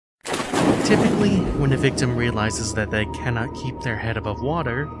Typically, when a victim realizes that they cannot keep their head above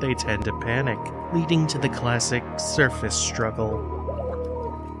water, they tend to panic, leading to the classic surface struggle.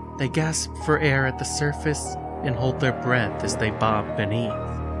 They gasp for air at the surface and hold their breath as they bob beneath.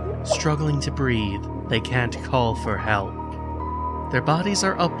 Struggling to breathe, they can't call for help. Their bodies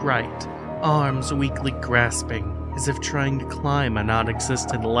are upright, arms weakly grasping, as if trying to climb a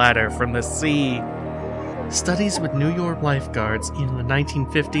non-existent ladder from the sea. Studies with New York lifeguards in the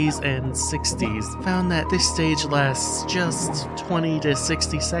 1950s and 60s found that this stage lasts just 20 to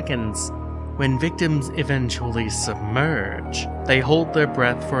 60 seconds. When victims eventually submerge, they hold their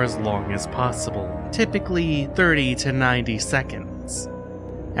breath for as long as possible, typically 30 to 90 seconds.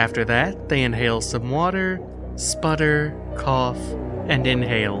 After that, they inhale some water, sputter, cough, and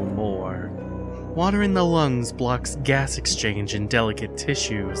inhale more. Water in the lungs blocks gas exchange in delicate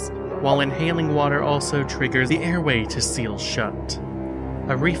tissues, while inhaling water also triggers the airway to seal shut,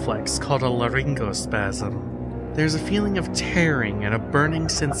 a reflex called a laryngospasm. There's a feeling of tearing and a burning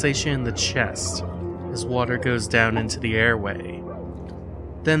sensation in the chest as water goes down into the airway.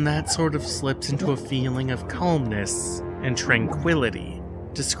 Then that sort of slips into a feeling of calmness and tranquility,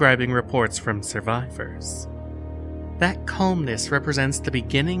 describing reports from survivors. That calmness represents the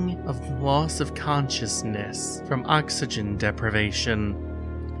beginning of loss of consciousness from oxygen deprivation,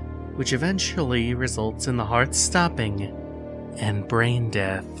 which eventually results in the heart stopping and brain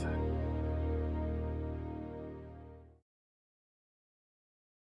death.